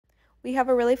We have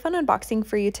a really fun unboxing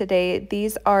for you today.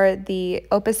 These are the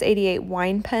Opus 88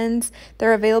 wine pens.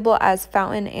 They're available as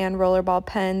fountain and rollerball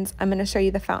pens. I'm going to show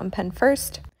you the fountain pen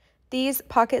first. These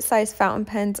pocket-sized fountain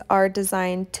pens are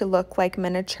designed to look like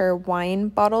miniature wine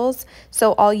bottles.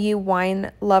 So all you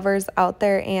wine lovers out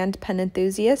there and pen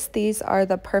enthusiasts, these are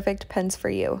the perfect pens for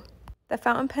you. The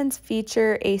fountain pens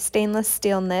feature a stainless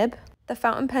steel nib. The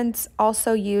fountain pens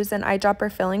also use an eyedropper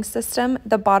filling system.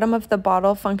 The bottom of the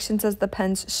bottle functions as the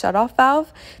pen's shutoff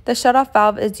valve. The shutoff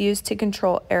valve is used to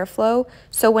control airflow.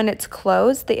 So when it's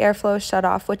closed, the airflow is shut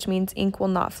off, which means ink will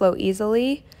not flow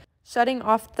easily. Shutting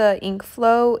off the ink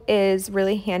flow is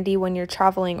really handy when you're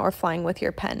traveling or flying with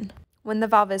your pen. When the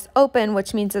valve is open,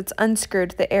 which means it's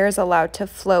unscrewed, the air is allowed to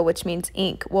flow, which means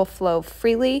ink will flow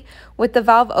freely. With the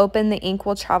valve open, the ink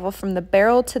will travel from the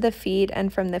barrel to the feed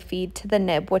and from the feed to the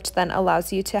nib, which then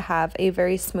allows you to have a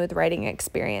very smooth writing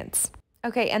experience.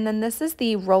 Okay, and then this is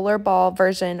the rollerball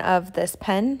version of this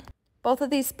pen. Both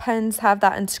of these pens have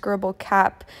that unscrewable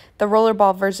cap. The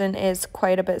rollerball version is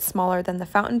quite a bit smaller than the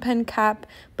fountain pen cap,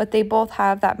 but they both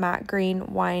have that matte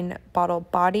green wine bottle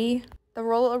body. The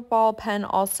rollerball pen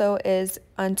also is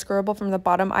unscrewable from the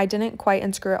bottom. I didn't quite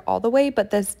unscrew it all the way,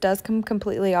 but this does come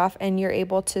completely off and you're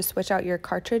able to switch out your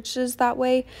cartridges that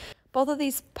way. Both of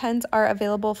these pens are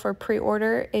available for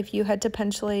pre-order if you head to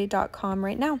penchile.com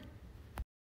right now.